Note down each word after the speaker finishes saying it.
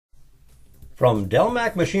From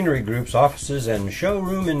Delmac Machinery Group's offices and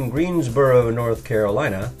showroom in Greensboro, North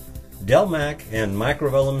Carolina, Delmac and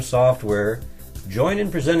Microvellum Software join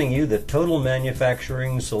in presenting you the Total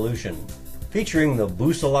Manufacturing Solution, featuring the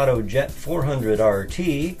Busellato Jet 400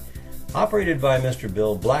 RT, operated by Mr.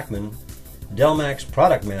 Bill Blackman, Delmac's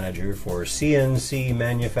product manager for CNC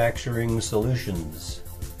Manufacturing Solutions.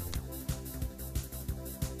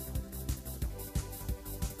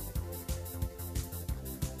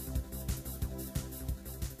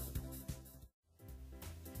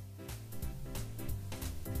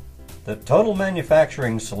 The Total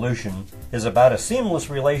Manufacturing Solution is about a seamless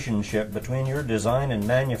relationship between your design and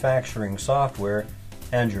manufacturing software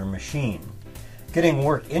and your machine. Getting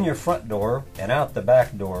work in your front door and out the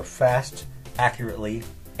back door fast, accurately,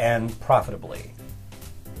 and profitably.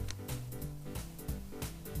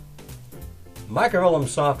 Microvellum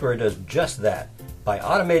Software does just that by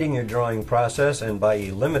automating your drawing process and by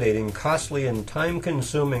eliminating costly and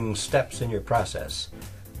time-consuming steps in your process.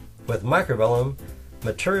 With Microvellum,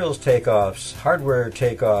 materials takeoffs, hardware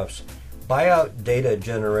takeoffs, buyout data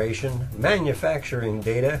generation, manufacturing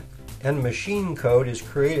data, and machine code is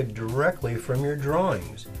created directly from your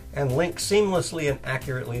drawings and linked seamlessly and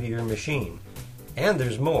accurately to your machine. And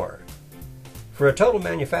there's more. For a total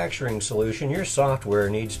manufacturing solution, your software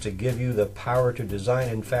needs to give you the power to design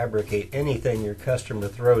and fabricate anything your customer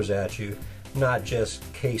throws at you, not just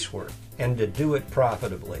casework, and to do it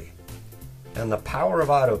profitably. And the power of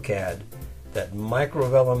AutoCAD that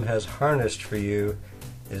Microvellum has harnessed for you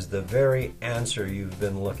is the very answer you've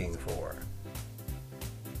been looking for.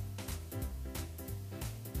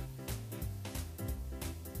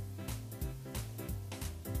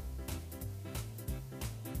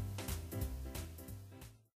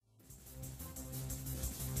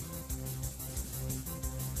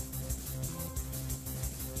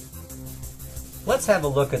 Let's have a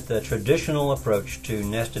look at the traditional approach to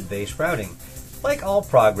nested base routing. Like all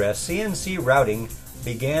progress, CNC routing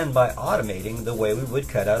began by automating the way we would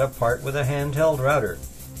cut out a part with a handheld router.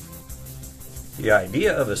 The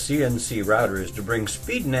idea of a CNC router is to bring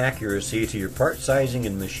speed and accuracy to your part sizing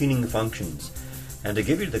and machining functions, and to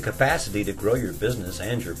give you the capacity to grow your business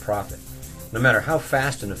and your profit. No matter how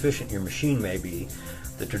fast and efficient your machine may be,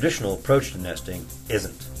 the traditional approach to nesting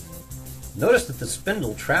isn't. Notice that the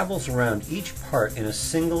spindle travels around each part in a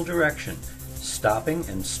single direction, stopping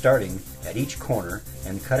and starting at each corner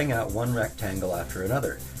and cutting out one rectangle after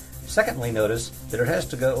another. Secondly, notice that it has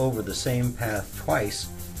to go over the same path twice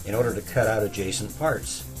in order to cut out adjacent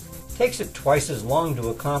parts. It takes it twice as long to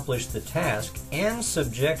accomplish the task and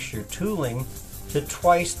subjects your tooling to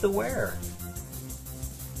twice the wear.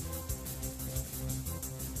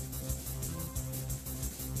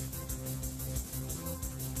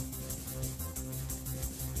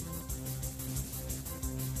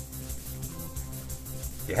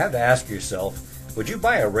 You have to ask yourself, would you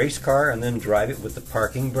buy a race car and then drive it with the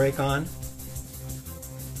parking brake on?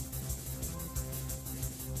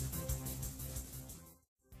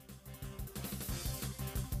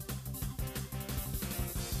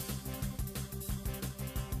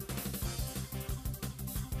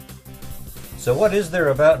 So what is there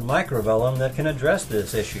about Microvellum that can address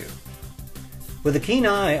this issue? With a keen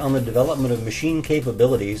eye on the development of machine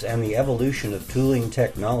capabilities and the evolution of tooling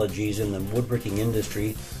technologies in the woodworking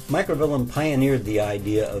industry, Microvellum pioneered the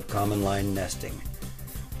idea of common line nesting.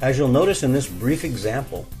 As you'll notice in this brief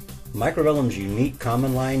example, Microvellum's unique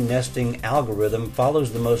common line nesting algorithm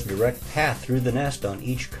follows the most direct path through the nest on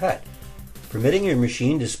each cut, permitting your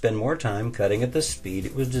machine to spend more time cutting at the speed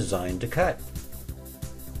it was designed to cut.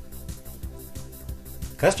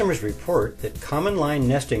 Customers report that common line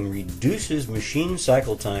nesting reduces machine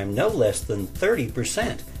cycle time no less than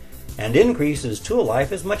 30% and increases tool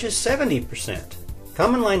life as much as 70%.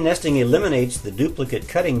 Common line nesting eliminates the duplicate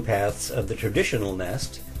cutting paths of the traditional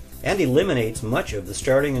nest and eliminates much of the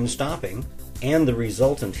starting and stopping and the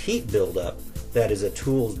resultant heat buildup that is a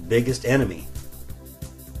tool's biggest enemy.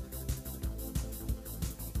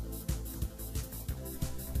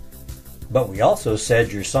 But we also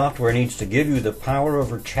said your software needs to give you the power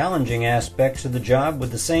over challenging aspects of the job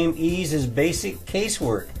with the same ease as basic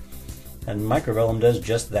casework. And Microvellum does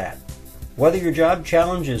just that. Whether your job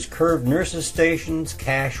challenge is curved nurses' stations,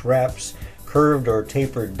 cash wraps, curved or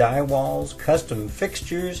tapered die walls, custom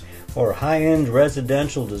fixtures, or high-end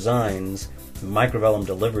residential designs, Microvellum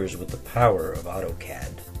delivers with the power of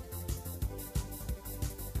AutoCAD.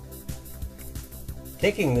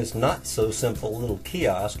 Taking this not-so-simple little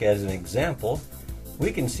kiosk as an example,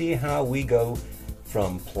 we can see how we go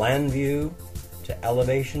from plan view to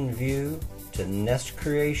elevation view to nest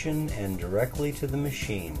creation and directly to the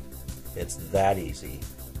machine. It's that easy.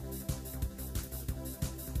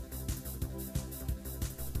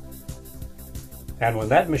 And when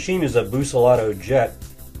that machine is a Busellato jet,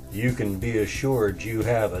 you can be assured you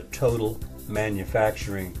have a total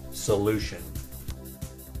manufacturing solution.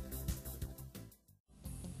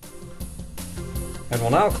 And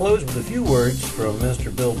we'll now close with a few words from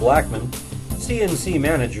Mr. Bill Blackman, CNC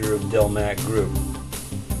manager of Delmac Group.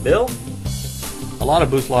 Bill? A lot of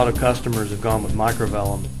Busellato customers have gone with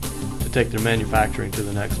Microvellum to take their manufacturing to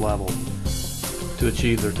the next level, to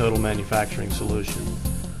achieve their total manufacturing solution.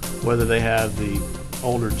 Whether they have the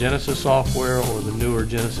older Genesis software or the newer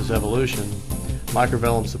Genesis Evolution,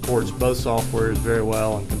 Microvellum supports both softwares very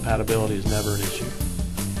well, and compatibility is never an issue.